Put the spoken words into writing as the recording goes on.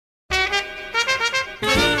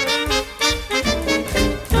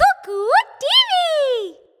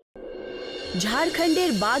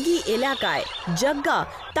ঝাড়খণ্ডের বাগি এলাকায় জগ্গা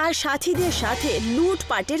তার সাথীদের সাথে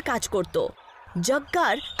লুটপাটের কাজ করত।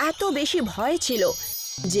 জগ্গার এত বেশি ভয় ছিল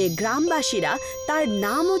যে গ্রামবাসীরা তার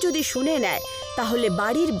নামও যদি শুনে নেয় তাহলে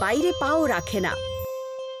বাড়ির বাইরে পাও রাখে না।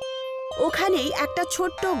 ওখানেই একটা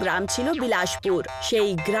ছোট্ট গ্রাম ছিল বিলাসপুর। সেই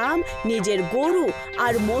গ্রাম নিজের গরু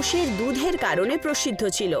আর মোষের দুধের কারণে প্রসিদ্ধ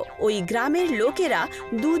ছিল। ওই গ্রামের লোকেরা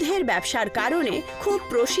দুধের ব্যবসার কারণে খুব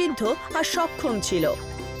প্রসিদ্ধ আর সক্ষম ছিল।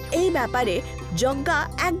 এই ব্যাপারে জগ্গা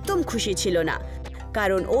একদম খুশি ছিল না,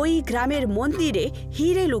 কারণ ওই গ্রামের মন্দিরে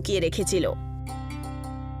হিরে লুকিয়ে রেখেছিল।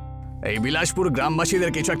 এই বিলাসপুর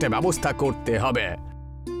গ্রামবাসীদের কিছু একটা ব্যবস্থা করতে হবে।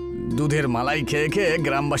 দুধের মালাই খেয়ে খেয়ে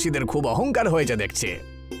গ্রামবাসীদের খুব অহংকার হয়েছে দেখছি,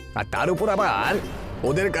 আর তার উপর আবার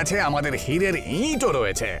ওদের কাছে আমাদের হীরের ইঁটও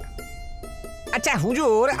রয়েছে। আচ্ছা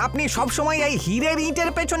হুজুর, আপনি সব সময় এই হীরের ইঁটের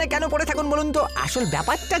পেছনে কেন পড়ে থাকুন বলুন তো, আসল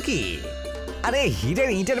ব্যাপারটা কি? আরে হীরের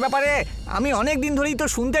ইঁটের ব্যাপারে আমি অনেক দিন ধরেই তো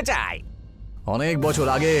শুনতে চাই। অনেক বছর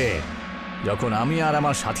আগে যখন আমি আর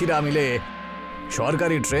আমার সাথীরা মিলে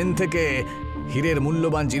সরকারি ট্রেন থেকে হীরের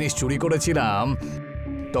মূল্যবান জিনিস চুরি করেছিলাম,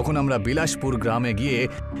 তখন আমরা বিলাসপুর গ্রামে গিয়ে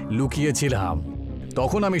লুকিয়েছিলাম।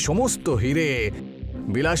 তখন আমি সমস্ত হীরে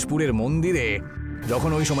বিলাসপুরের মন্দিরে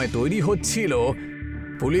যখন ওই সময় তৈরি হচ্ছিল,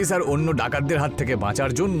 পুলিশ আর অন্য ডাকাতদের হাত থেকে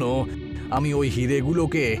বাঁচার জন্য আমি ওই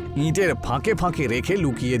হীরেগুলোকে ইঁটের ফাঁকে ফাঁকে রেখে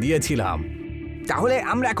লুকিয়ে দিয়েছিলাম। তাহলে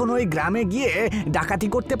আমরা এখন ওই গ্রামে গিয়ে ডাকাতি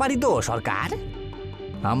করতে পারি তো সরকার?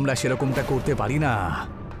 আমরা সেরকমটা করতে পারি না।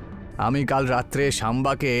 আমি কাল রাত্রে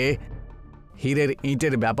সাম্বাকে হীরের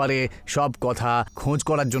ইঁটের ব্যাপারে সব কথা খোঁজ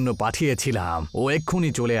করার জন্য পাঠিয়েছিলাম। ও এক্ষুনি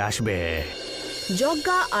চলে আসবে।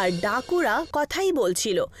 জগ্গা আর ডাকুরা কথাই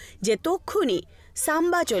বলছিল যে তক্ষুনি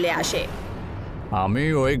সাম্বা চলে আসে। আমি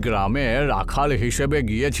ওই গ্রামে রাখাল হিসেবে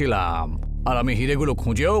গিয়েছিলাম আর আমি হীরেগুলো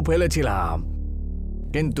খুঁজেও ফেলেছিলাম,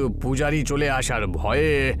 কিন্তু পূজারি চলে আসার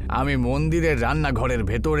ভয়ে আমি মন্দিরের রান্নাঘরের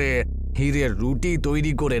ভেতরে হীরের রুটি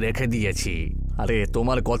তৈরি করে রেখে দিয়েছি। আরে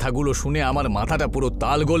তোমার কথাগুলো শুনে আমার মাথাটা পুরো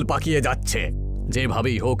তালগোল পাকিয়ে যাচ্ছে।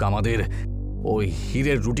 যেভাবেই হোক আমাদের ওই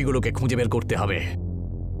হীরের রুটিগুলোকে খুঁজে বের করতে হবে।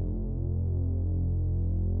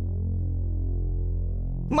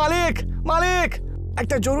 মালিক, মালিক,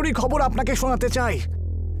 একটা জরুরি খবর আপনাকে শোনাতে চাই।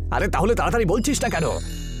 আরে তাহলে তাড়াতাড়ি বলছিস না কেন?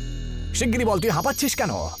 শিগগিরই বল, তুই হাঁপাচ্ছিস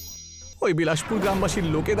কেন? ওই বিলাসপুর গ্রামবাসীর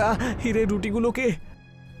লোকেরা হীরের রুটিগুলোকে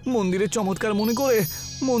মন্দিরের চমৎকার মনে করে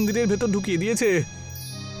মন্দিরের ভেতর ঢুকিয়ে দিয়েছে।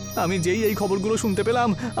 আমি যেই এই খবরগুলো শুনতে পেলাম,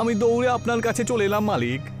 আমি দৌড়ে আপনার কাছে চলে এলাম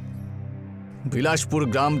মালিক। বিলাসপুর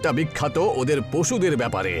গ্রামটা বিখ্যাত ওদের পশুদের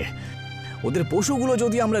ব্যাপারে। ওদের পশুগুলো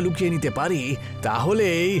যদি আমরা লুকিয়ে নিতে পারি,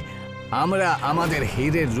 তাহলেই আমরা আমাদের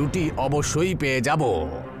হীরের রুটি অবশ্যই পেয়ে যাব।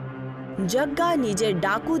 জগ্গা নিজের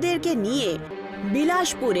ডাকুদেরকে নিয়ে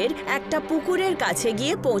বিলাসপুরের একটা পুকুরের কাছে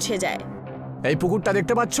গিয়ে পৌঁছে যায়। এই পুকুরটা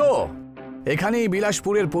দেখতে পাচ্ছ? এখানেই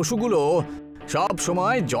বিলাসপুরের পশুগুলো সব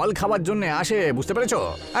সময় জল খাবার জন্য আসে, বুঝতে পেরেছ?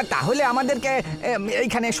 আর তাহলে আমাদেরকে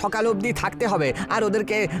এইখানে সকাল অবধি থাকতে হবে আর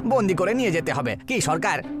ওদেরকে বন্দি করে নিয়ে যেতে হবে কি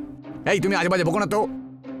সরকার? এই তুমি আজেবাজে বকো না তো,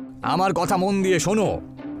 আমার কথা মন দিয়ে শোনো।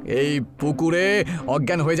 এই পুকুরে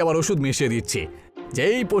অজ্ঞান হয়ে যাওয়ার ওষুধ মিশিয়ে দিচ্ছি।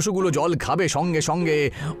 যেই পশুগুলো জল খাবে সঙ্গে সঙ্গে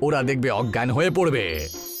ওরা দেখবে অজ্ঞান হয়ে পড়বে।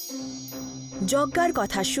 জগ্গার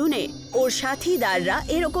কথা শুনে ওর সাথীদাররা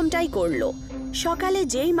এরকমটাই করলো। সকালে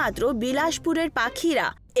যেই মাত্র বিলাসপুরের পাখিরা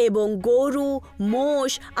এবং গরু,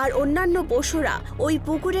 মোষ আর অন্যান্য পশুরা ওই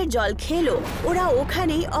পুকুরের জল খেলো, ওরা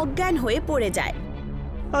ওখানেই অজ্ঞান হয়ে পড়ে যায়।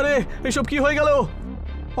 আরে এসব কি হয়ে গেল?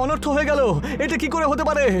 অনর্থ হয়ে গেল। এটা কি করে হতে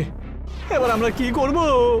পারে? এবার আমরা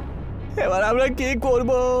কি করব?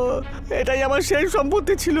 এটাই আমার শেষ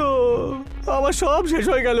সম্পত্তি ছিল, আমার সব শেষ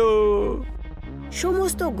হয়ে গেল।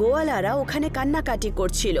 সমস্ত গোয়ালারা ওখানে কান্নাকাটি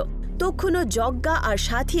করছিল। তখনও জগ্গা আর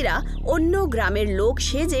সাথীরা অন্য গ্রামের লোক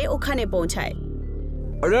সেজে ওখানে পৌঁছায়।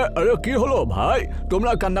 আরে আরে কি হলো ভাই,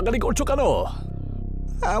 তোমরা কান্নাকাটি করছো কেন?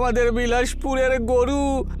 আমাদের বিলাসপুরের গরু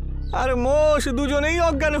আর মোষ দুজনেই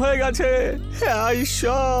অজ্ঞান হয়ে গেছে। হ্যাঁ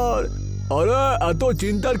ঈশ্বর! আরে এত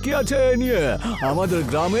চিন্তার কি আছে নিয়ে? আমাদের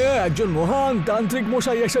গ্রামে একজন মহান তান্ত্রিক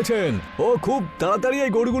মশাই এসেছেন। ও খুব তাড়াতাড়ি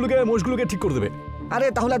এই গরুগুলোকে, মোষগুলোকে ঠিক করে দেবে। আরে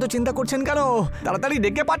তাহলে এত চিন্তা করছেন কেন? তাড়াতাড়ি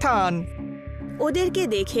ডেকে পাঠান। ওদেরকে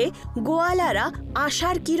দেখে গোয়ালারা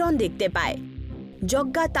আশার কিরণ দেখতে পায়।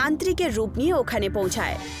 জগ্গা তান্ত্রিকের রূপ নিয়ে ওখানে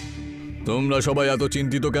পৌঁছায়। তোমরা সবাই এত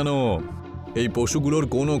চিন্তিত কেন? এই পশুগুলোর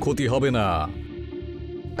কোনো ক্ষতি হবে না।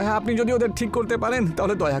 আপনি যদি ওদের ঠিক করতে পারেন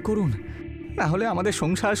তাহলে দয়া করুন, না হলে আমাদের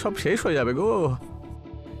সংসার সব শেষ হয়ে যাবে গো।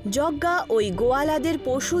 জগ্গা ওই গোয়ালাদের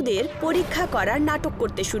পশুদের পরীক্ষা করার নাটক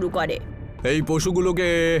করতে শুরু করে। এই পশুগুলোকে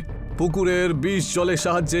পুকুরের বিষ জলের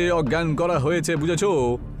সাহায্যে অজ্ঞান করা হয়েছে, বুঝেছো?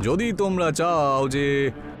 যদি তোমরা চাও যে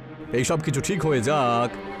এই সব কিছু ঠিক হয়ে যাক,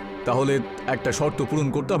 তাহলে একটা শর্ত পূরণ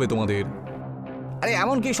করতে হবে তোমাদের। আরে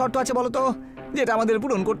এমন কি শর্ত আছে বলো তো, যেটা আমাদের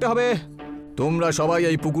পূরণ করতে হবে? তোমরা সবাই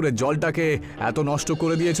এই পুকুরের জলটাকে এত নষ্ট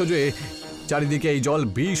করে দিয়েছো যে চারিদিকে এই জল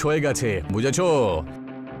বিষ হয়ে গেছে, বুঝেছো?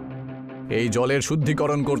 এই জলের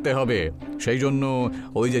শুদ্ধিকরণ করতে হবে। সেই জন্য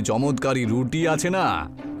ওই যে চমৎকারী রুটি আছে না,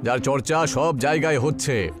 যার চর্চা সব জায়গায়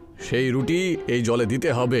হচ্ছে, সেই রুটি এই জলে দিতে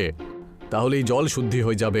হবে। তাহলেই জল শুদ্ধি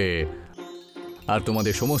হয়ে যাবে আর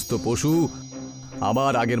তোমাদের সমস্ত পশু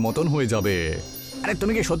আবার আগের মতন হয়ে যাবে। আরে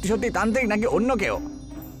তুমি কি সত্যি সত্যি তান্ত্রিক নাকি অন্য কেউ?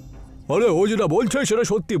 আরে ও যেটা বলছে সেটা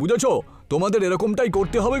সত্যি, বুঝেছো? তোমাদের এরকমটাই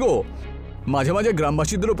করতে হবে গো। মাঝে মাঝে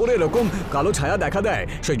গ্রামবাসীদের উপরে এরকম কালো ছায়া দেখা দেয়,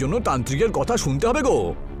 সেই জন্য তান্ত্রিকের কথা শুনতে হবে গো।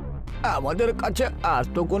 আমাদের কাছে আর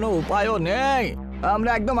তো কোনো উপায়ও নেই, আমরা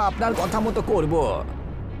একদম আপনার কথা মতো করব।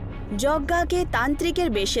 যজ্ঞাকে তান্ত্রিকের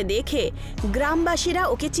বেশে দেখে গ্রামবাসীরা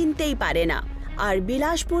ওকে চিনতেই পারে না আর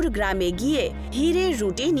বিলাসপুর গ্রামে গিয়ে হীরের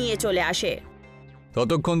রুটি নিয়ে চলে আসে।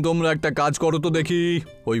 ততক্ষণ তোমরা একটা কাজ করো তো দেখি,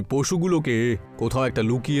 ওই পশুগুলোকে কোথাও একটা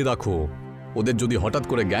লুকিয়ে রাখো। ওদের যদি হঠাৎ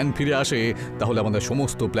করে জ্ঞান ফিরে আসে তাহলে আমাদের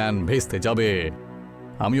সমস্ত প্ল্যান ভেস্তে যাবে।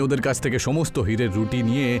 আমি ওদের কাছ থেকে সমস্ত হীরের রুটি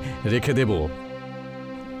নিয়ে রেখে দেব।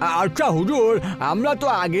 আচ্ছা হুজুর, আমরা তো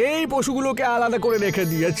আগেই পশুগুলোকে আলাদা করে রেখে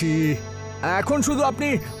দিয়েছি, এখন শুধু আপনি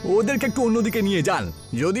ওদেরকে একটু অন্যদিকে নিয়ে যান।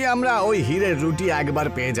 যদি আমরা ওই হীরের রুটি একবার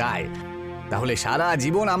পেয়ে যাই তাহলে সারা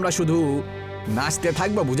জীবন আমরা শুধু নাচতে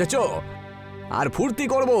থাকবো, বুঝেছো? আর ফুর্তি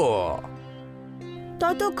করব।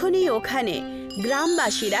 ততক্ষণই ওখানে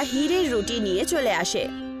গ্রামবাসীরা হীরের রুটি নিয়ে চলে আসে।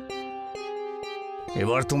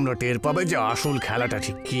 এবার তোমরা টের পাবে যে আসল খেলাটা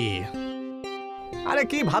ঠিক কি। আরে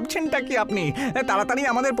কি ভাবছেনটা কি আপনি? তাড়াতাড়ি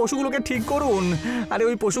আমাদের পশুগুলোকে ঠিক করুন। আরে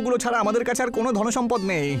ওই পশুগুলো ছাড়া আমাদের কাছে আর কোনো ধনসম্পদ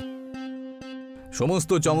নেই।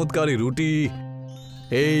 সমস্ত চমৎকারী রুটি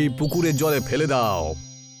এই পুকুরের জলে ফেলে দাও।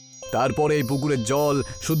 তারপরে এই পুকুরের জল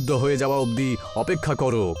শুদ্ধ হয়ে যাওয়া অবধি অপেক্ষা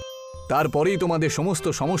করো। তারপরেই তোমাদের সমস্ত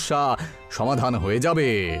সমস্যা সমাধান হয়ে যাবে।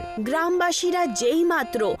 গ্রামবাসীরা যেই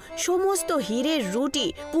মাত্র সমস্ত হীরের রুটি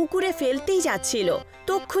পুকুরে ফেলতেই যাচ্ছিল,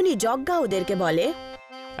 তক্ষুনি যজ্ঞা ওদেরকে বলে,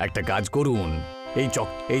 একটা কাজ করুন,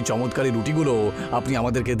 এই চমৎকারী রুটিগুলো আপনি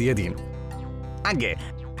আমাদেরকে দিয়ে দিন। আগে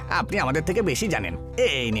আপনি আমাদের থেকে বেশি জানেন,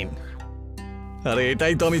 এই নিন। আরে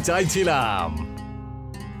এটাই তো আমি চাইছিলাম।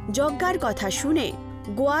 যজ্ঞার কথা শুনে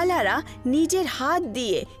গোয়ালারা নিজের হাত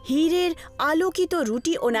দিয়ে হীরের আলোকিত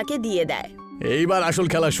রুটি ওনাকে দিয়ে দেয়। এইবার আসল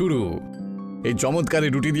খেলা শুরু। এই চমৎকারী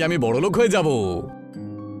রুটি দিয়ে আমি বড়লোক হয়ে যাব।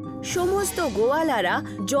 সমস্ত গোয়ালারা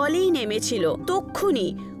জলেই নেমেছিল, তক্ষুনি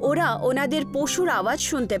ওরা ওনাদের পশুর আওয়াজ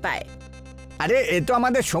শুনতে পায়। আরে এ তো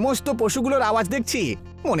আমাদের সমস্ত পশুগুলোর আওয়াজ দেখছি,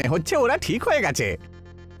 মনে হচ্ছে ওরা ঠিক হয়ে গেছে।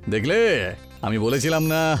 দেখলে, আমি বলেছিলাম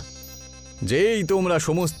না, যেই তোমরা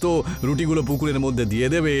সমস্ত রুটিগুলো পুকুরের মধ্যে দিয়ে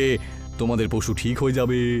দেবে তোমাদের পশু ঠিক হয়ে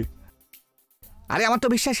যাবে। আরে আমার তো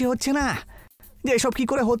বিশ্বাসই হচ্ছে না যে এসব কি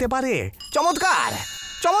করে হতে পারে। চমৎকার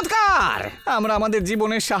চমৎকার, আমরা আমাদের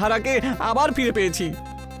জীবনের সাহারাকে আবার ফিরে পেয়েছি।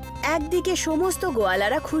 একদিকে সমস্ত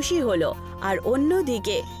গোয়ালারা খুশি হলো আর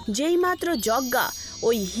অন্যদিকে যেইমাত্র যজ্ঞা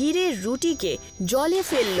ওই হীরের রুটিকে জলে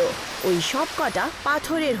ফেললো, ওই সব কটা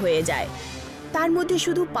পাথরের হয়ে যায়। তার মধ্যে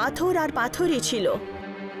শুধু পাথর আর পাথরই ছিল।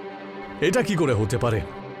 এটা কি করে হতে পারে?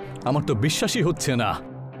 আমার তো বিশ্বাসই হচ্ছে না।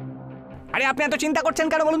 আরে আপনি এত চিন্তা করছেন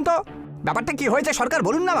কেন বলুন তো? ব্যাপারটা কি হয়েছে সরকার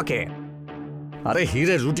বলুন না আমাকে। আরে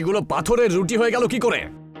হীরের রুটিগুলো পাথরের রুটি হয়ে গেল কি করে?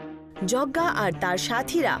 যজ্ঞা আর তার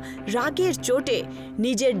সাথীরা রাগের চোটে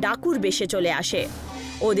নিজের ডাকুর বেশে চলে আসে।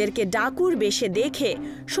 ওদেরকে ডাকুর বেশে দেখে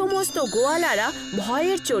সমস্ত গোয়ালারা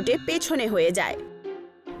ভয়ের চোটে পেছনে হয়ে যায়।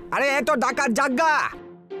 আরে এ তো ডাকাত যজ্ঞা,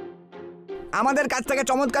 আমাদের কাছ থেকে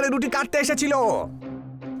চমৎকারী রুটি কাটতে এসেছিল।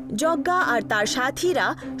 যজ্ঞা আর তার সাথীরা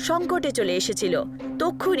সংকটে চলে এসেছিল।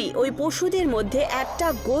 তক্ষুনি ওই পশুদের মধ্যে একটা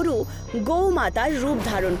গরু গৌমাতার রূপ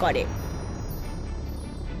ধারণ করে।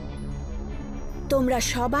 তোমরা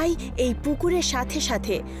সবাই এই পুকুরের সাথে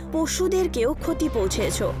সাথে পশুদেরকেও ক্ষতি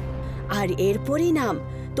পৌঁছেছ, আর এর পরিণাম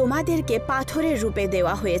তোমাদেরকে পাথরের রূপে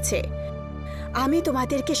দেওয়া হয়েছে। আমি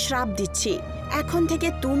তোমাদেরকে শ্রাপ দিচ্ছি, এখন থেকে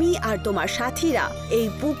তুমি আর তোমার সাথীরা এই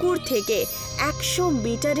পুকুর থেকে 100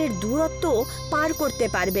 মিটারের দূরত্ব পার করতে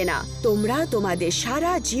পারবে না। তোমরা তোমাদের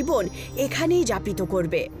সারা জীবন এখানেই যাপিত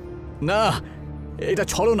করবে। না, এটা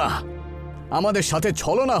ছলনা, আমাদের সাথে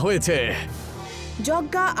ছলনা হয়েছে।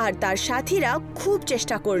 যজ্ঞা আর তার সাথীরা খুব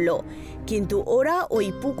চেষ্টা করলো, কিন্তু ওরা ওই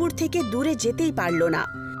পুকুর থেকে দূরে যেতেই পারল না।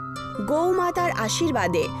 গৌমাতার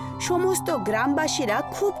আশীর্বাদে সমস্ত গ্রামবাসীরা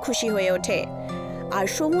খুব খুশি হয়ে ওঠে, আর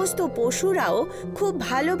সমস্ত পশুরাও খুব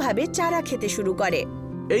ভালোভাবে চারা খেতে শুরু করে।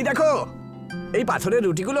 এই দেখো, এই পাথরের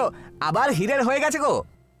রুটিগুলো আবার হীরের হয়ে গেছে গো।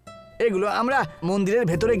 এগুলো আমরা মন্দিরের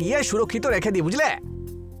ভেতরে গিয়ে সুরক্ষিত রেখে দিই, বুঝলে?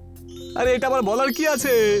 আরে এটা আবার বলার কি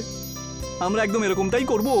আছে, আমরা একদম এরকমটাই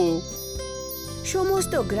করব।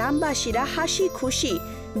 সমস্ত গ্রামবাসীরা হাসি খুশি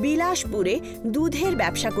বিলাসপুরে দুধের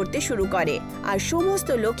ব্যবসা করতে শুরু করে আর সমস্ত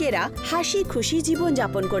লোকেরা হাসি খুশি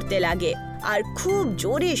জীবনযাপন করতে লাগে আর খুব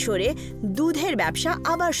জোরে সোরে দুধের ব্যবসা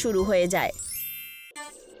আবার শুরু হয়ে যায়।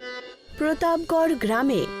 প্রতাপগড়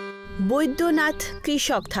গ্রামে বৈদ্যনাথ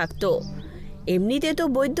কৃষক থাকত। এমনিতে তো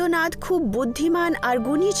বৈদ্যনাথ খুব বুদ্ধিমান আর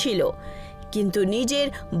গুণী ছিল, কিন্তু নিজের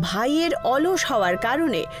ভাইয়ের অলস হওয়ার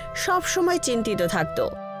কারণে সব সময় চিন্তিত থাকত।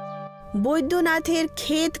 বৈদ্যনাথের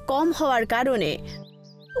ক্ষেত কম হওয়ার কারণে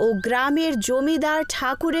ও গ্রামের জমিদার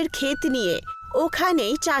ঠাকুরের ক্ষেত নিয়ে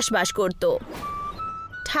ওখানেই চাষবাস করত।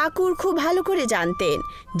 ঠাকুর খুব ভালো করে জানতেন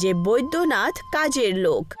যে বৈদ্যনাথ কাজের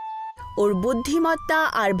লোক। ওর বুদ্ধিমত্তা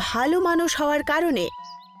আর ভালো মানুষ হওয়ার কারণে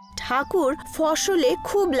ঠাকুর ফসলে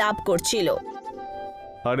খুব লাভ করছিল।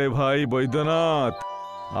 আরে ভাই বৈদ্যনাথ,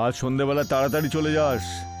 আজ সন্ধ্যেবেলা তাড়াতাড়ি চলে যাস,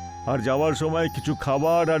 আর যাওয়ার সময় কিছু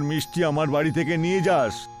খাবার আর মিষ্টি আমার বাড়ি থেকে নিয়ে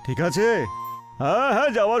যাস, ঠিক আছে? হ্যাঁ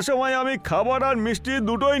হ্যাঁ, যাওয়ার সময় আমি খাবার আর মিষ্টি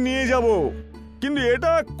দুটোই নিয়ে যাব। কিন্তু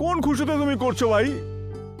এটা কোন খুশিতে তুমি করছো ভাই?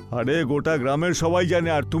 আরে গোটা গ্রামের সবাই জানে,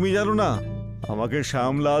 আর তুমি জানো না, আমাকে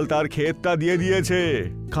শ্যামলাল তার ক্ষেতটা দিয়ে দিয়েছে,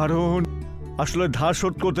 কারণ আসলে ধার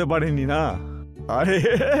শোধ করতে পারেনি না। আরে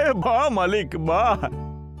বাহ মালিক বাহ,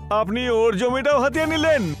 আপনি ওর জমিটাও হাতিয়ে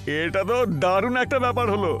নিলেন, এটা তো দারুণ একটা ব্যাপার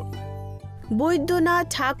হলো। বৈদ্যনাথ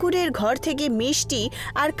ঠাকুরের ঘর থেকে মিষ্টি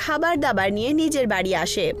আর খাবার দাবার নিয়ে নিজের বাড়ি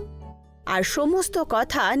আসে আর সমস্ত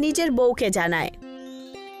কথা নিজের বউকে জানায়।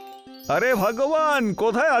 আরে ভগবান,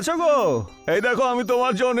 কোথায় আছো গো? এই দেখো, আমি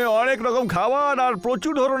তোমার জন্য অনেক রকম খাবার আর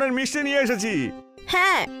প্রচুর ধরনের মিষ্টি নিয়ে এসেছি।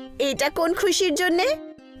 হ্যাঁ, এটা কোন খুশির জন্যে?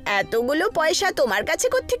 এতগুলো পয়সা তোমার কাছে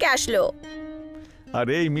কোত্থেকে আসলো?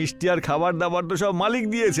 আরে এই মিষ্টি আর খাবার দাবার তো সব মালিক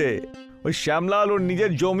দিয়েছে। ওই শ্যামলাল ওর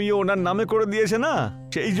নিজের জমি ওনার নামে করে দিয়েছে না,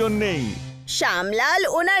 সেই জন্যেই। শ্যামলাল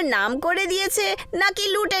ওনার নাম করে দিয়েছে নাকি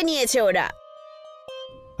লুটে নিয়েছে ওরা?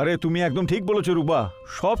 আরে তুমি একদম ঠিক বলেছো রূপা,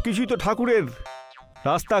 সব কিছুই তো ঠাকুরের।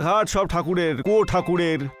 রাস্তাঘাট সব ঠাকুরের, কুয়ো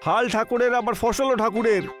ঠাকুরের, হাল ঠাকুরের, আবার ফসলও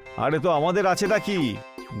ঠাকুরের। আরে তো আমাদের আছেটা কি?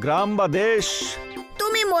 গ্রাম বা দেশ।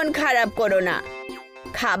 তুমি মন খারাপ করো না,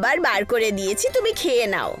 খাবার বার করে দিয়েছি, তুমি খেয়ে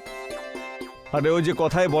নাও। আরে ওই যে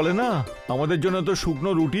কথায় বলে না, আমাদের জন্য তো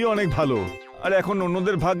শুকনো রুটি অনেক ভালো, আর এখন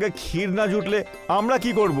অন্যদের ভাগ্যে ক্ষীর না জুটলে আমরা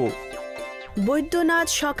কি করব? বৈদ্যনাথ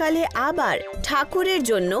সকালে আবার ঠাকুরের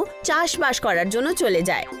জন্য চাষবাস করার জন্য চলে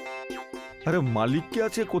যায়। আরে মালিক কি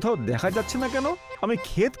আছে, কোথাও দেখা যাচ্ছে না কেন? আমি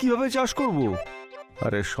ক্ষেত কিভাবে চাষ করব?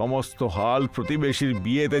 আরে সমস্ত হাল প্রতিবেশীর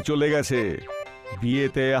বিয়েতে চলে গেছে।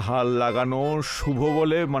 বিয়েতে হাল লাগানো শুভ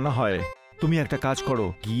বলে মনে হয়। তুমি একটা কাজ করো,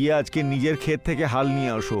 গিয়ে আজকে নিজের ক্ষেত থেকে হাল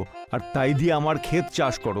নিয়ে আসো, আর তাই দিয়ে আমার ক্ষেত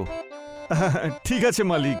চাষ করো। ঠিক আছে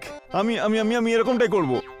মালিক, আমি আমি আমি আমি এরকমটাই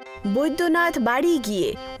করব। বৈদ্যনাথ বাড়ি গিয়ে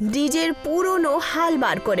নিজের পুরনো হাল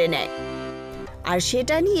বার করে নেয় আর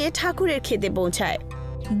সেটা নিয়ে ঠাকুরের ক্ষেতে পৌঁছায়।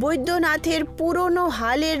 বৈদ্যনাথের পুরনো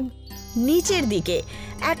হালের নিচের দিকে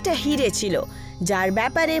একটা হিরে ছিল, যার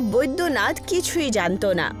ব্যাপারে বৈদ্যনাথ কিছুই জানতো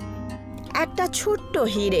না। একটা ছোট্ট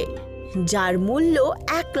হিরে, যার মূল্য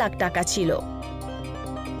 1 লাখ টাকা ছিল।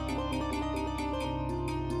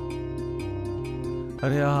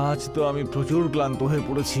 আরে আজ তো আমি প্রচুর ক্লান্ত হয়ে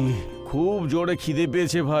পড়েছি, খুব জোরে খিদে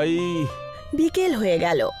পেয়েছে ভাই। বিকেল হয়ে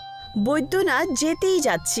গেল। বৈদ্যনাথ যেতেই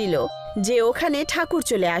যাচ্ছিল যে ওখানে ঠাকুর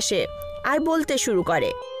চলে আসে আর বলতে শুরু করে,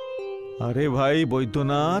 আরে ভাই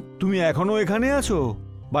বৈদ্যনাথ, তুমি এখনো এখানে আছো?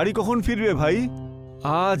 বাড়ি কখন ফিরবে ভাই?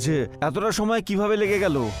 আজ এতটা সময় কিভাবে লেগে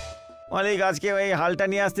গেল? মালিক, আজকে এই হালটা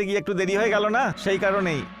নিয়ে আসতে গিয়ে একটু দেরি হয়ে গেল না, সেই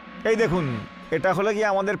কারণেই। এই দেখুন, এটা হলো কি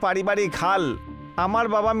আমাদের পারিবারিক হাল। আমার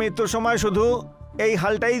বাবা মৃত্যুর সময় শুধু এই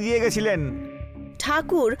হালটাই দিয়ে গেছিলেন।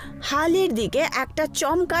 ঠাকুর হালের দিকে একটা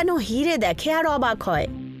চমকানো হিরে দেখে আর অবাক হয়।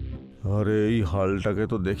 আরে এই হালটাকে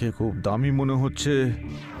তো দেখে খুব দামি মনে হচ্ছে,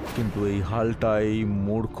 কিন্তু এই হালটা এই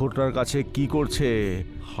মূর্খটার কাছে কি করছে?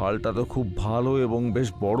 হালটা তো খুব ভালো এবং বেশ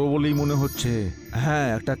বড় বলেই মনে হচ্ছে। হ্যাঁ,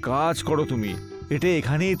 একটা কাজ করো, তুমি এটা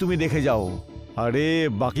এখানেই তুমি দেখে যাও। আরে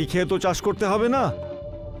বাকি খেয়ে তো চাষ করতে হবে না,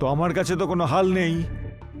 তো আমার কাছে তো কোনো হাল নেই,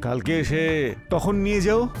 কালকে এসে তখন নিয়ে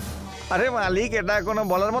যাও। আরে মালিক, এটা কোনো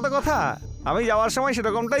বলার মতো কথা? আমি যাওয়ার সময়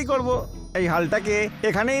সেরকমটাই করব, এই হালটাকে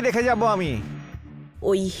এখানেই রেখে যাব আমি।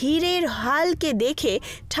 ওই হীরের হালকে দেখে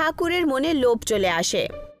ঠাকুরের মনে লোভ চলে আসে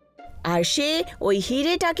আর সে ওই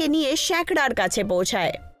হিরেটাকে নিয়ে শ্যাকড়ার কাছে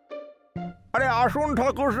পৌঁছায়। আরে আসুন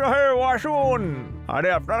ঠাকুর সাহেব, আসুন। আরে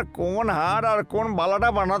আপনার কোন হার আর কোন বালাটা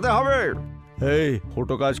বানাতে হবে? এই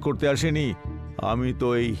ফটো কাজ করতে আসেনি, আমি তো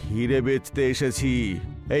এই হিরে বেচতে এসেছি।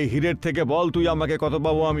 এই হিরের থেকে বল তুই আমাকে কত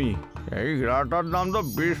পাবো আমি? এই হীরাটার দাম তো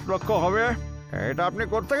 20 লক্ষ হবে। এটা আপনি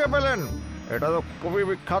কোত্থেকে পেলেন? এটা তো খুবই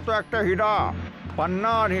বিখ্যাত একটা হীরা,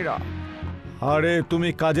 পান্নার হীরা। আরে তুমি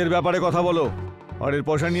কাজের ব্যাপারে কথা বলো, আর এর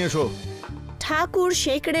পয়সা নিয়ে এসো। ঠাকুর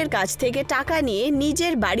শেকড়ের কাছ থেকে টাকা নিয়ে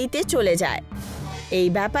নিজের বাড়িতে চলে যায়। এই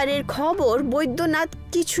ব্যাপারের খবর বৈদ্যনাথ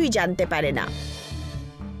কিছুই জানতে পারে না।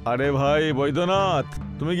 আরে ভাই বৈদ্যনাথ,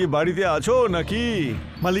 তুমি কি বাড়িতে আছো নাকি?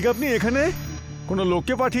 মালিক আপনি এখানে? কোনো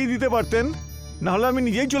লোককে পাঠিয়ে দিতে পারতেন, না হলে আমি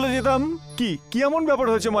নিজেই চলে যেতাম। কি কি এমন ব্যাপার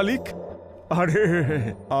হয়েছে মালিক? আরে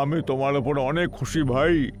আমি তোমার উপর অনেক খুশি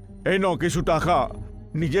ভাই। এই নাও কিছু টাকা,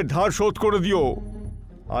 নিজের ধার শোধ করে দিও,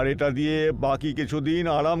 আর এটা দিয়ে বাকি কিছুদিন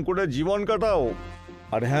আরাম করে জীবন কাটাও।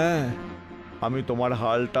 আর হ্যাঁ, আমি তোমার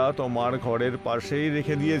হালটা তোমার ঘরের পাশেই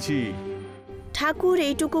রেখে দিয়েছি। ঠাকুর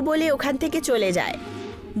এইটুকু বলে ওখান থেকে চলে যায়।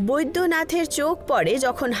 বৈদ্যনাথের চোখ পড়ে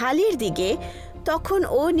যখন হালের দিকে, তখন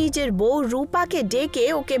ও নিজের বউ রূপাকে ডেকে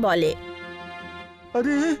ওকে বলে,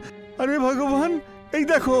 আরে আরে ভগবান, এই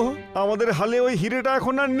দেখো আমাদের হালে ওই হিরেটা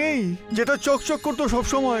এখন আর নেই, যেটা চকচক করতো সব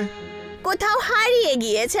সময়। কোথাও হারিয়ে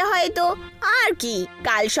গিয়েছে হয়তো। আর কি,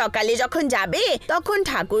 কাল সকালে যখন যাবে তখন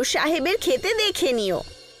ঠাকুর সাহেবের খেতে দেখে নিও।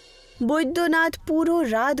 বৈদ্যনাথ পুরো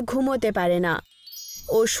রাত ঘুমোতে পারে না।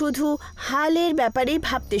 ও শুধু হালের ব্যাপারেই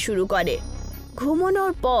ভাবতে শুরু করে।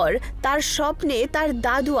 ঘুমানোর পর তার স্বপ্নে তার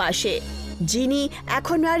দাদু আসে, যিনি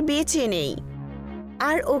এখন আর বেঁচে নেই,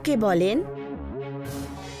 আর ওকে বলেন,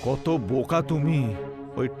 কত বোকা তুমি!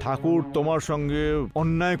 ওই ঠাকুর তোমার সঙ্গে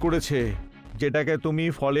অন্যায় করেছে। যেটাকে তুমি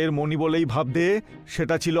ফলের মণি বলেই ভাবতে,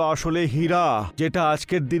 সেটা ছিল আসলে হীরা, যেটা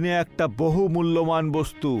আজকের দিনে একটা বহু মূল্যবান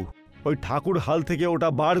বস্তু। ওই ঠাকুর হাল থেকে ওটা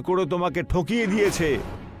বার করে তোমাকে ঠকিয়ে দিয়েছে।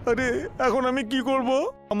 আরে এখন আমি কি করব?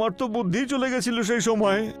 আমার তো বুদ্ধি চলে গেছিল সেই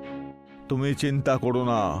সময়। তুমি চিন্তা করো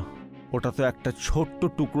না, ওটা তো একটা ছোট্ট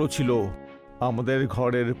টুকরো ছিল। আমাদের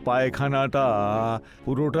ঘরের পায়খানাটা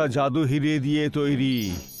পুরোটা জাদু হিরে দিয়ে তৈরি।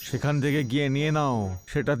 সেখান থেকে গিয়ে নিয়ে নাও,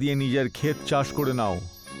 সেটা দিয়ে নিজের ক্ষেত চাষ করে নাও।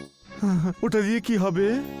 ওটা দিয়ে কি হবে?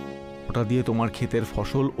 ওটা দিয়ে তোমার ক্ষেতের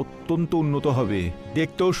ফসল অত্যন্ত উন্নত হবে,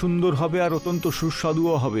 দেখতেও সুন্দর হবে, আর অত্যন্ত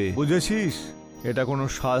সুস্বাদুও হবে। বুঝেছিস? এটা কোনো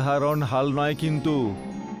সাধারণ হাল নয় কিন্তু।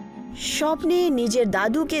 স্বপ্নে নিজের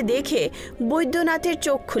দাদুকে দেখে বৈদ্যনাথের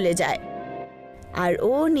চোখ খুলে যায়, আর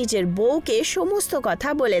ও নিজের বউকে সমস্ত কথা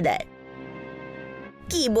বলে দেয়।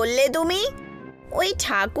 কি বললে তুমি? ওই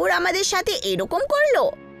ঠাকুর আমাদের সাথে এরকম করলো?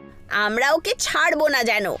 আমরা ওকে ছাড়বো না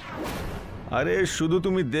যেন। আরে শুধু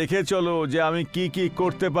তুমি দেখে চলো যে আমি কি কি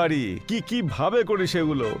করতে পারি, কি কি ভাবে করি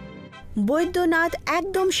সেগুলো। বৈদ্যনাথ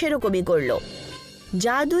একদম সেরকমই করলো।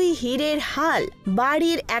 জাদুই হীরের হাল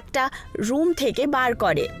বাড়ির একটা রুম থেকে বার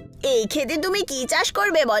করে। এই ক্ষেতে তুমি কি চাষ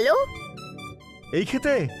করবে বলো?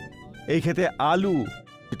 এই ক্ষেতে আলু,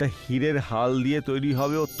 এটা হীরের হাল দিয়ে তৈরি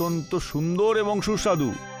হবে, অত্যন্ত সুন্দর এবং সুস্বাদু।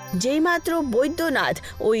 যেইমাত্র বৈদ্যনাথ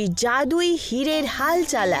ওই জাদুই হীরের হাল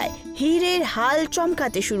চালায়, হীরের হাল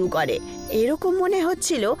চমকাতে শুরু করে। এরকম মনে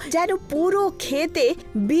হচ্ছিল যেন পুরো ক্ষেতে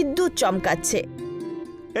বিদ্যুৎ চমকাচ্ছে।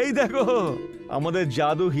 এই দেখো আমাদের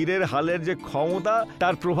জাদু হীরের হালের যে ক্ষমতা,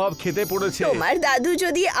 তার প্রভাব খেতে পড়েছে। তোমার দাদু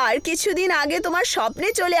যদি আর কিছুদিন আগে তোমার স্বপ্নে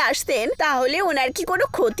চলে আসতেন, তাহলে ওনার কি কোনো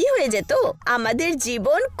ক্ষতি হয়ে যেত? আমাদের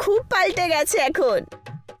জীবন খুব পাল্টে গেছে এখন।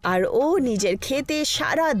 আর ও নিজের ক্ষেতে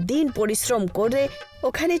সারা দিন পরিশ্রম করে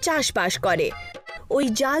ওখানে চাষবাস করে। ওই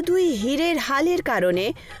জাদুই হীরের হালের কারণে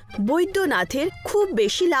বৈদ্যনাথের খুব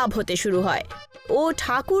বেশি লাভ হতে শুরু হয়। ও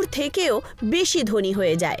ঠাকুর থেকেও বেশি ধনী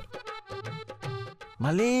হয়ে যায়।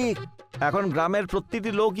 মালিক, এখন গ্রামের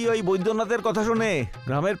প্রতিটি লোকই ওই বৈদ্যনাথের কথা শোনে।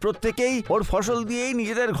 গ্রামের প্রত্যেকেই ওর ফসল দিয়েই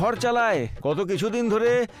নিজেদের ঘর চালায়। গত কিছুদিন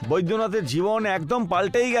ধরে বৈদ্যনাথের জীবন একদম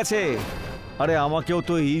পাল্টেই গেছে। আরে আমাকেও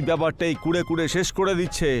তো এই ব্যাপারটাই কুড়ে কুড়ে শেষ করে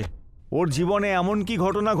দিচ্ছে। ওর জীবনে এমন কি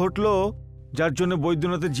ঘটনা ঘটলো যার জন্য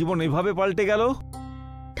বৈদ্যনাথের জীবন এভাবে পাল্টে গেল?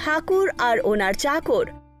 ঠাকুর আর ওনার চাকর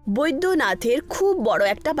বৈদ্যনাথের খুব বড়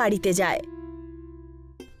একটা বাড়িতে যায়।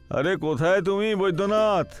 আরে কোথায় তুমি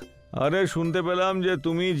বৈদ্যনাথ? আরে শুনতে পেলাম যে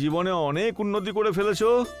তুমি জীবনে অনেক উন্নতি করে ফেলেছো।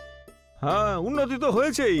 হ্যাঁ, উন্নতি তো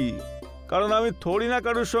হয়েছেই, কারণ আমি থোড়ি না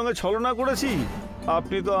কারোর সঙ্গে ছলনা করেছি।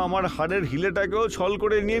 আপনি তো আমার হাড়ের হিলেটাকেও ছল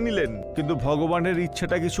করে নিয়ে নিলেন, কিন্তু ভগবানের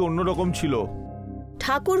ইচ্ছেটা কিছু অন্যরকম ছিল।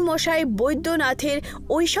 ঠাকুর মশাই বৈদ্যনাথের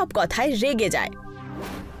ওইসব কথায় রেগে যায়,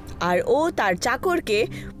 আর ও তার চাকরকে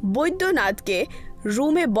বৈদ্যনাথকে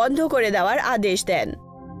রুমে বন্ধ করে দেওয়ার আদেশ দেন।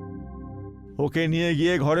 ওকে নিয়ে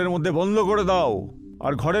গিয়ে ঘরের মধ্যে বন্ধ করে দাও,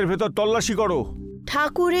 আর ঘরের ভেতর তল্লাশি করো।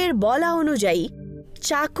 ঠাকুরের বলা অনুযায়ী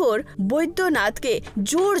চাকর বৈদ্যনাথকে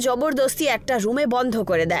জোর জবরদস্তি একটা রুমে বন্ধ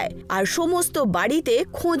করে দেয়, আর সমস্ত বাড়িতে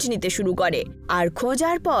খোঁজ নিতে শুরু করে। আর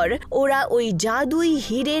খোঁজার পর ওরা ওই জাদুই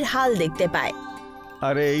হীরের হাল দেখতে পায়।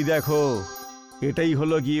 আরে এই দেখো, এটাই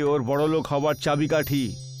হলো গিয়ে ওর বড়লোক হবার চাবিকাঠি।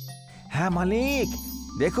 হ্যাঁ মালিক,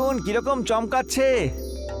 দেখুন কিরকম চমকাচ্ছে।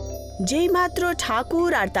 যেইমাত্র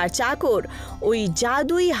ঠাকুর আর তার চাকর ওই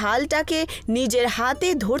জাদুই হালটাকে নিজের হাতে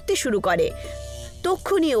ধরতে শুরু করে,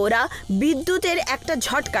 তক্ষুনি ওরা বিদ্যুতের একটা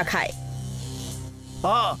ঝটকা খায়।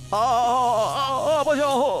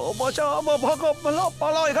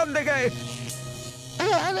 এখান থেকে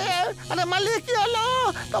আরে আরে মালিক, কি হলো?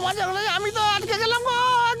 তোমার জন্য আমি তো আটকে গেলাম গো,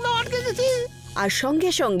 একদম আটকে গেছি। আর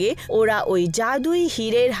সঙ্গে সঙ্গে ওরা ওই জাদুই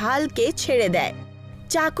হীরের হালকে ছেড়ে দেয়।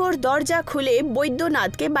 চাকর দরজা খুলে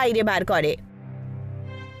বৈদ্যনাথকে বাইরে বার করে।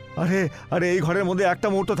 আরে আরে এই ঘরের মধ্যে একটা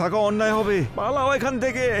মুহূর্ত থাকা অন্যায় হবে, পালাও এখান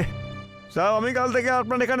থেকে। সাহেব, আমি কাল থেকে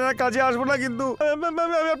আপনার এখানে কাজে আসবো না, কিন্তু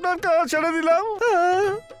আমি আপনার কাজ ছেড়ে দিলাম।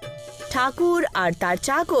 ঠাকুর আর তার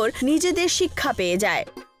চাকর নিজেদের শিক্ষা পেয়ে যায়।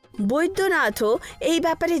 বৈদ্যনাথও এই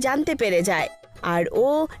ব্যাপারে জানতে পেরে যায়, আর ও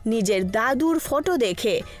নিজের দাদুর ফটো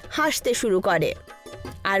দেখে হাসতে শুরু করে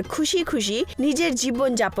আর খুশি খুশি নিজের জীবন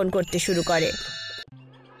যাপন করতে শুরু করে।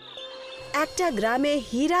 একটা গ্রামে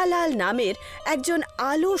হীরালাল নামের একজন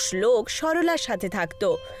আলস লোক সরলার সাথে থাকত।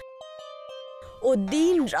 ও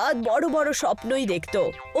দিন রাত বড় বড় স্বপ্নই দেখত।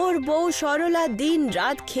 ওর বউ সরলা দিন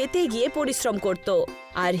রাত খেতে গিয়ে পরিশ্রম করত,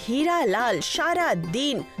 আর হীরালাল সারা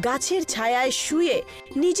দিন গাছের ছায়ায় শুয়ে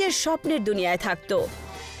নিজের স্বপ্নের দুনিয়ায় থাকত।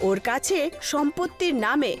 ওর কাছে সম্পত্তির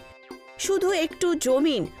নামে শুধু একটু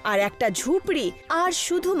জমিন আর একটা ঝুপড়ি আর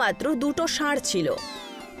শুধুমাত্র দুটো ষাঁড় ছিল।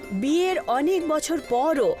 বিয়ের অনেক বছর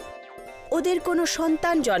পরও ওদের কোনো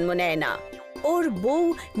সন্তান জন্ম নেয় না। ওর বউ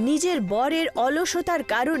নিজের বরের অলসতার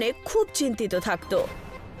কারণে খুব চিন্তিত থাকত।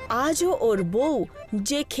 আজও ওর বউ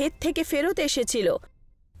যে ক্ষেত থেকে ফেরত এসেছিল,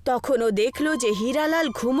 তখন ও দেখল যে হীরালাল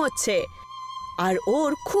ঘুমোচ্ছে, আর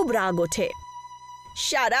ওর খুব রাগ ওঠে।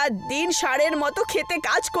 সারা দিন ষাঁড়ের মতো খেতে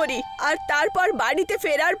কাজ করি, আর তারপর বাড়িতে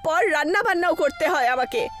ফেরার পর রান্না বান্নাও করতে হয়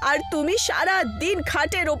আমাকে, আর তুমি সারা দিন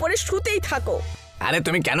খাটের ওপরে শুতেই থাকো। আরে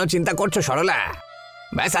তুমি কেন চিন্তা করছো সরলা?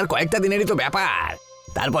 ব্যাস আর কয়েকটা দিনেরই তো ব্যাপার,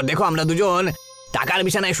 তারপর দেখো আমরা দুজন টাকার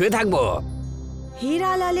বিছানায় শুয়ে থাকবো।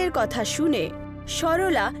 হীরালালের কথা শুনে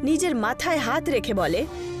সরলা নিজের মাথায় হাত রেখে বলে,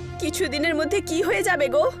 কিছুদিনের মধ্যে কি হয়ে যাবে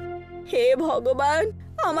গো? হে ভগবান,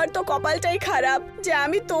 আমার তো কপালটাই খারাপ যে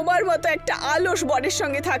আমি তোমার মতো একটা আলস বরের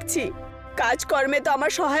সঙ্গে থাকছি। কাজকর্মে তো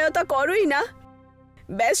আমার সহায়তা করোই না,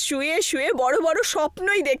 ব্যাস শুয়ে শুয়ে বড় বড়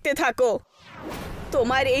স্বপ্নই দেখতে থাকো।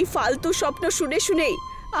 তোমার এই ফালতু স্বপ্ন শুনে শুনেই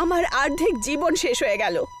আমার অর্ধেক জীবন শেষ হয়ে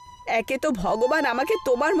গেল। একে তো ভগবান আমাকে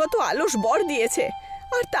তোমার মতো আলস বর দিয়েছে,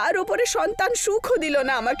 আর তার উপরে সন্তান সুখও দিল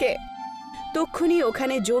না আমাকে। তক্ষুনি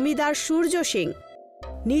ওখানে জমিদার সূর্য সিং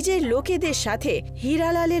নিজের লোকেদের সাথে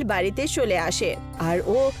হীরালালের বাড়িতে চলে আসে, আর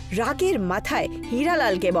ও রাগের মাথায়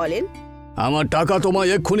হীরালালকে বলেন, আমার টাকা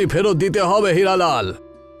তোমায় এক্ষুনি ফেরত দিতে হবে হীরালাল।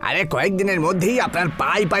 আরে কয়েকদিনের মধ্যেই আপনার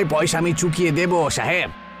পাই পাই পয়সা আমি চুকিয়ে দেব সাহেব।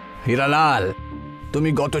 হীরালাল, তুমি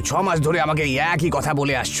গত 6 মাস ধরে আমাকে একই কথা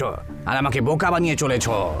বলে আসছো, আর আমাকে বোকা বানিয়ে চলেছ।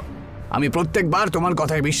 আমি প্রত্যেকবার তোমার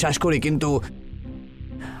কথায় বিশ্বাস করি, কিন্তু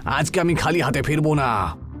আজকে আমি খালি হাতে ফিরবো না।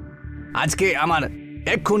 আজকে আমার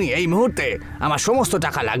এক্ষুনি এই মুহূর্তে আমার সমস্ত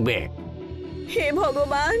টাকা লাগবে। হে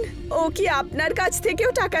ভগবান, ও কি আপনার কাছ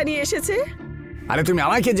থেকেও টাকা নিয়ে এসেছে? আরে তুমি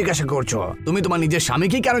আমাকে জিজ্ঞাসা করছো, তুমি তোমার নিজের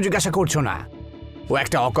স্বামীকে কেন জিজ্ঞাসা করছো না? ও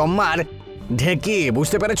একটা অকম্মার ঢেকি,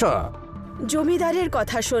 বুঝতে পেরেছ? জমিদারের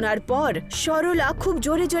কথা শোনার পর সরলা খুব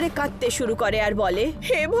জোরে জোরে কাঁদতে শুরু করে আর বলে,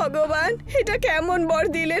 হে ভগবান, এটা কেমন বর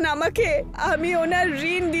দিলেন আমাকে? আমি ওনার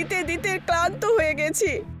ঋণ দিতে দিতে ক্লান্ত হয়ে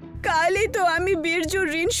গেছি। কালই তো আমি বীরজুর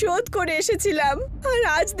ঋণ শোধ করে এসেছিলাম, আর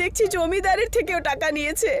আজ দেখছি জমিদারের থেকেও টাকা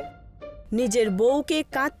নিয়েছে। নিজের বউকে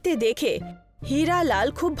কাঁদতে দেখে হীরালাল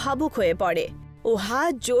খুব ভাবুক হয়ে পড়ে। ও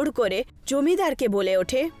হাত জোড় করে জমিদারকে বলে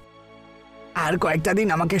ওঠে, আর কয়েকটা দিন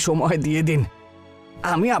আমাকে সময় দিয়ে দিন।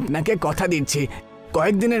 আমি আপনাকে কথা দিচ্ছি,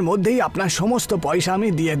 কয়েকদিনের মধ্যেই আপনার সমস্ত পয়সা আমি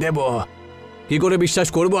দিয়ে দেব। কি করে বিশ্বাস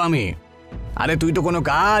করব আমি? আরে তুই তো কোনো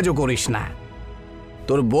কাজও করিস না,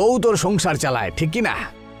 তোর বউ তোর সংসার চালায়, ঠিক কি না?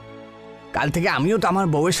 কাল থেকে আমিও তো আমার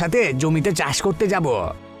বউয়ের সাথে জমিতে চাষ করতে যাব।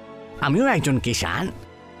 আমিও একজন কিষান,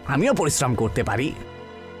 আমিও পরিশ্রম করতে পারি।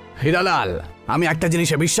 হীরালাল, আমি একটা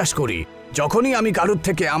জিনিসে বিশ্বাস করি, যখনই আমি কারুর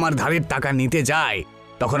থেকে আমার ধারের টাকা নিতে যাই,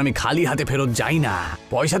 তখন আমি খালি হাতে ফেরত যাই না।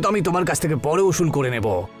 পয়সা তো আমি তোমার কাছ থেকে পরে উসুল করে নেব,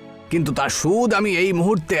 কিন্তু তার সুদ আমি এই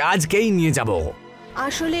মুহূর্তে আজকেই নিয়ে যাব।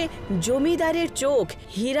 আসলে জমিদারের চোখ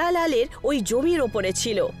হীরালালের ওই জমির ওপরে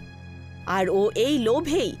ছিল, আর ও এই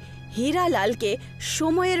লোভেই হীরালালকে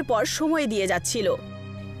সময়ের পর সময় দিয়ে যাচ্ছিল,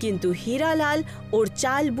 কিন্তু হীরালাল ওর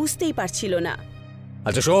চাল বুঝতেই পারছিল না।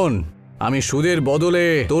 আচ্ছা শোন, আমি সুদের বদলে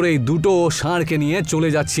তোর এই দুটো ষাঁড়কে নিয়ে চলে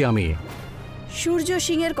যাচ্ছি আমি। সূর্য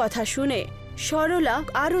সিংয়ের কথা শুনে সরলা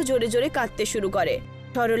আরো জোরে জোরে কাঁদতে শুরু করে।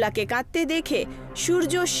 সরলাকে কাঁদতে দেখে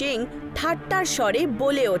সূর্য সিং ঠাট্টার স্বরে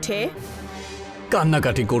বলে ওঠে,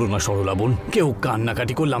 কান্নাকাটি করো না সরলা বোন, কেউ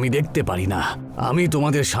কান্নাকাটি করলে আমি দেখতে পারি না। আমি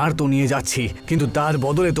তোমাদের ষাঁড় তো নিয়ে যাচ্ছি, কিন্তু তার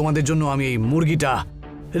বদলে তোমাদের জন্য আমি এই মুরগিটা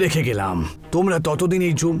রেখে গেলাম। তোমরা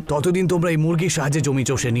ততদিন তোমরা এই মুরগির সাহায্যে জমি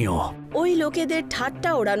চষে নিও। ওই লোকেদের ঠাট্টা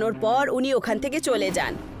ওড়ানোর পর উনি ওখান থেকে চলে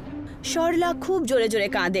যান। সরলা খুব জোরে জোরে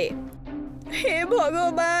কাঁদে। হে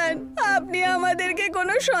ভগবান, আপনি আমাদেরকে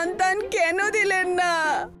কোনো সন্তান কেন দিলেন না?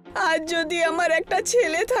 আজ যদি আমার একটা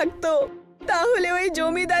ছেলে থাকতো তাহলে ওই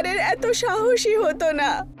জমিদারের এত সাহসী হতো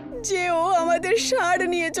না যে ও আমাদের ষাঁড়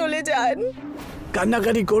নিয়ে চলে যান।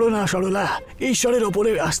 কান্নাকাটি করো না সরলা, ঈশ্বরের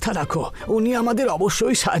ওপরে আস্থা রাখো, উনি আমাদের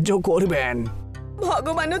অবশ্যই সাহায্য করবেন।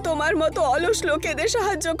 ভগবানও তোমার মতো অলস লোকেদের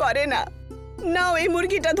সাহায্য করে না। নাও এই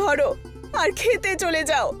মুরগিটা ধরো আর খেতে চলে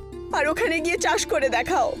যাও, আর ওখানে গিয়ে চাষ করে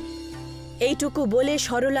দেখাও। এইটুকু বলে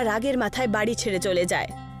সরলা রাগের মাথায় বাড়ি ছেড়ে চলে যায়,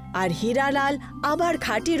 আর হীরালাল আবার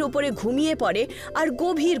খাটের উপরে ঘুমিয়ে পড়ে আর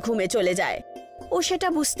গভীর ঘুমে চলে যায়। ও সেটা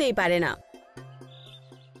বুঝতেই পারে না।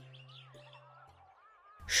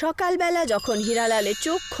 সকালবেলা যখন হীরালালের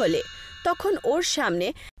চোখ খোলে তখন ওর সামনে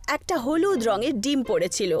একটা হলুদ রঙের ডিম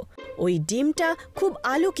পড়েছিল। ওই ডিমটা খুব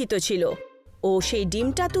আলোকিত ছিল। ও সেই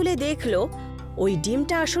ডিমটা তুলে দেখল ওই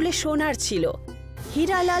ডিমটা আসলে সোনার ছিল।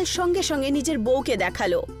 হীরালাল সঙ্গে সঙ্গে নিজের বউকে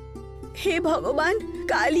দেখালো। হে ভগবান,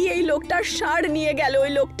 কালই এই লোকটার ষাঁড় নিয়ে গেল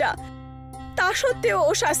ওই লোকটা। তা সত্ত্বেও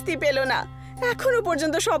ও শাস্তি পেল না, এখনো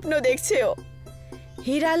পর্যন্ত স্বপ্ন দেখছে ও।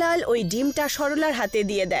 হীরালাল ওই ডিমটা সরলার হাতে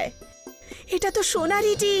দিয়ে দেয়। এটা তো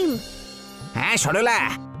সোনারই ডিম। হ্যাঁ সরলা,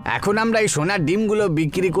 এখন আমরা এই সোনার ডিমগুলো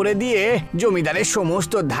বিক্রি করে দিয়ে জমিদারের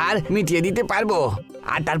সমস্ত ধার মিটিয়ে দিতে পারবো,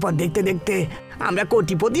 আর তারপর দেখতে দেখতে আমরা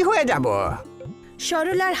কোটিপতি হয়ে যাব।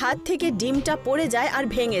 সরলার হাত থেকে ডিমটা পড়ে যায় আর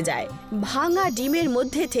ভেঙে যায়। ভাঙা ডিমের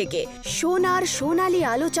মধ্যে থেকে সোনার সোনালি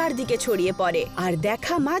আলো চারদিকে ছড়িয়ে পড়ে, আর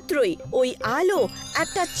দেখা মাত্রই ওই আলো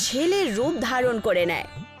একটা ছেলের রূপ ধারণ করে নেয়,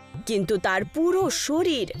 কিন্তু তার পুরো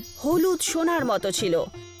শরীর হলুদ সোনার মতো ছিল।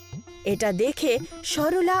 এটা দেখে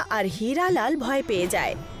সরলা আর হীরালাল ভয় পেয়ে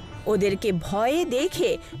যায়। ওদেরকে ভয়ে দেখে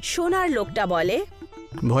সোনার লোকটা বলে,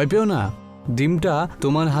 ভয় পেও না, ডিমটা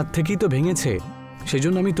তোমার হাত থেকেই তো ভেঙেছে,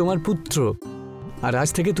 সেজন্য আমি তোমার পুত্র, আর আজ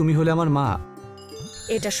থেকে তুমি হলে আমার মা।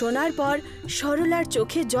 এটা শোনার পর সরলার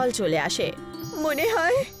চোখে জল চলে আসে। মনে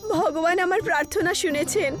হয় ভগবান আমার প্রার্থনা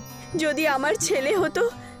শুনেছেন। যদি আমার ছেলে হতো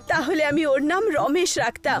তাহলে আমি ওর নাম রমেশ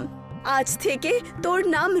রাখতাম। আজ থেকে তোর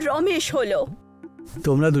নাম রমেশ হলো।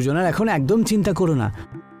 তোমরা দুজনের এখন একদম চিন্তা করো না,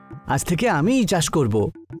 আজ থেকে আমিই চাষ করব।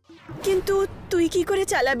 কিন্তু তুই কি করে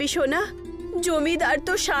চালাবি সোনা? জমিদার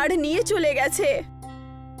তো ষাঁড় নিয়ে চলে গেছে।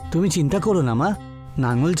 তুমি চিন্তা করো না মা,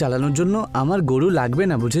 নাঙল চালানোর জন্য আমার গরু লাগবে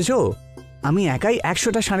না, বুঝেছো? আমি একাই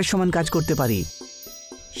 100টা ষাঁড়ের সমান কাজ করতে পারি।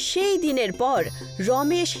 সেই দিনের পর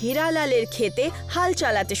রমেশ হীরালালের ক্ষেতে হাল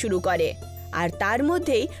চালাতে শুরু করে, আর তার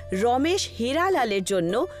মধ্যেই রমেশ হীরালালের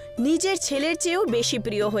জন্য নিজের ছেলের চেয়েও বেশি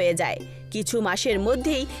প্রিয় হয়ে যায়। কিছু মাসের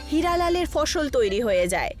মধ্যেই হীরালালের ফসল তৈরি হয়ে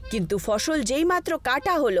যায়, কিন্তু ফসল যেই মাত্র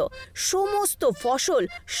কাটা হলো সমস্ত ফসল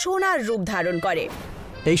সোনার রূপ ধারণ করে।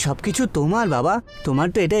 এই সবকিছু তোমার বাবা, তোমার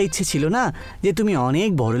তো এটা ইচ্ছে ছিল না যে তুমি অনেক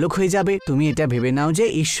বড়লোক হয়ে যাবে? তুমি এটা ভেবে নাও যে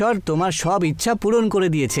ঈশ্বর তোমার সব ইচ্ছা পূরণ করে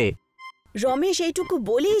দিয়েছে। রমেশ এইটুকু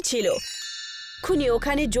বলেই ছিল, খুনি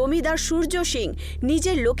ওখানে জমিদার সূর্য সিং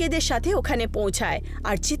নিজের লোকেদের সাথে ওখানে পৌঁছায়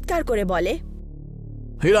আর চিৎকার করে বলে,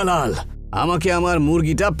 হীরালাল, আমাকে আমার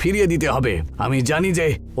মুরগিটা ফিরিয়ে দিতে হবে। আমি জানি যে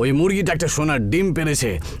ওই মুরগিটা একটা সোনার ডিম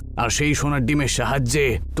পেড়েছে, আর সেই সোনার ডিমের সাহায্যে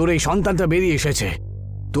তোর এই সন্তানটা বেরিয়ে এসেছে।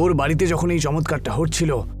 তোর বাড়িতে যখন এই চমৎকারটা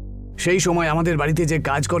হচ্ছিল সেই সময় আমাদের বাড়িতে যে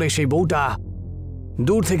কাজ করে সেই বউটা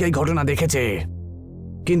দূর থেকে এই ঘটনা দেখেছে,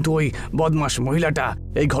 কিন্তু ওই বদমাশ মহিলাটা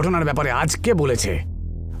এই ঘটনার ব্যাপারে আজকে বলেছে।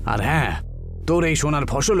 আর হ্যাঁ, তোর এই সোনার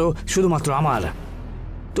ফসলও শুধুমাত্র আমার।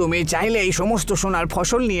 তুমি চাইলে এই সমস্ত সোনার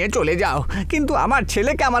ফসল নিয়ে চলে যাও, কিন্তু আমার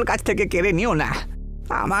ছেলেকে আমার কাছ থেকে কেড়ে নিও না।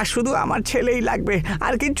 আমার শুধু আমার ছেলেই লাগবে,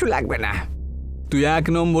 আর কিচ্ছু লাগবে না। তুই 1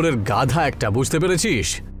 নম্বরের গাধা একটা, বুঝতে পেরেছিস?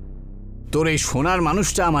 তোর এই সোনার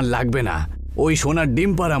মানুষটা আমার লাগবে না, ওই সোনার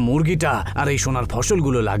ডিম পাড়া মুরগিটা আর এই সোনার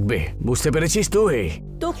ফসলগুলো লাগবে, বুঝতে পেরেছিস তুই?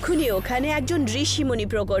 তক্ষুনি ওখানে একজন ঋষিমুনি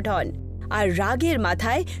প্রকট হন, আর রাগের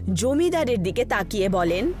মাথায় জমিদারের দিকে তাকিয়ে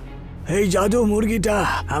বলেন, এই জাদু মুরগিটা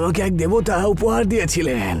আমাকে এক দেবতা উপহার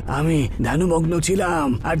দিয়েছিলেন। আমি ধ্যানমগ্ন ছিলাম,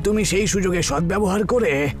 আর তুমি সেই সুযোগে সদ্ব্যবহার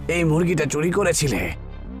করে এই মুরগিটা চুরি করেছিলে।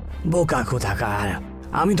 বোকা কোথাকার,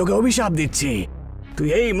 আমি তোকে অভিশাপ দিচ্ছি, তুই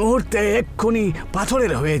এই মুহূর্তে এক্ষুনি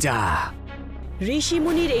পাথরের হয়ে যা।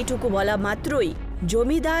 ঋষিমুনির এইটুকু বলা মাত্রই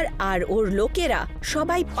জমিদার আর ওর লোকেরা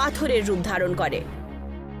সবাই পাথরের রূপ ধারণ করে,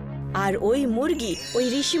 আর ওই মুরগি ওই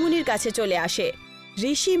ঋষিমুনির কাছে চলে আসে।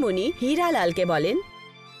 ঋষিমুনি হীরালালকে বলেন,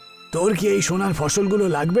 তোর কি এই সোনার ফসলগুলো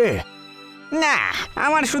লাগবে? না,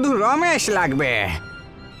 আমার শুধু রমেশ লাগবে।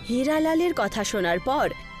 হীরালালের কথা শোনার পর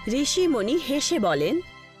ঋষিমুনি হেসে বলেন,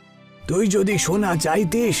 তুই যদি সোনা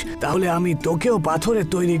চাইতিস তাহলে আমি তোকেও পাথরের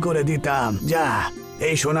তৈরি করে দিতাম। যা,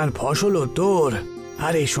 এই সোনার ফসলও তোর,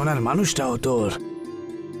 আর এই সোনার মানুষটাও তোর।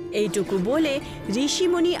 এইটুকু বলে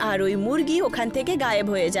ঋষিমুনি আর ওই মুরগি ওখান থেকে গায়েব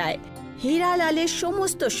হয়ে যায়। হীরালালের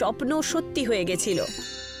সমস্ত স্বপ্ন সত্যি হয়ে গেছিল।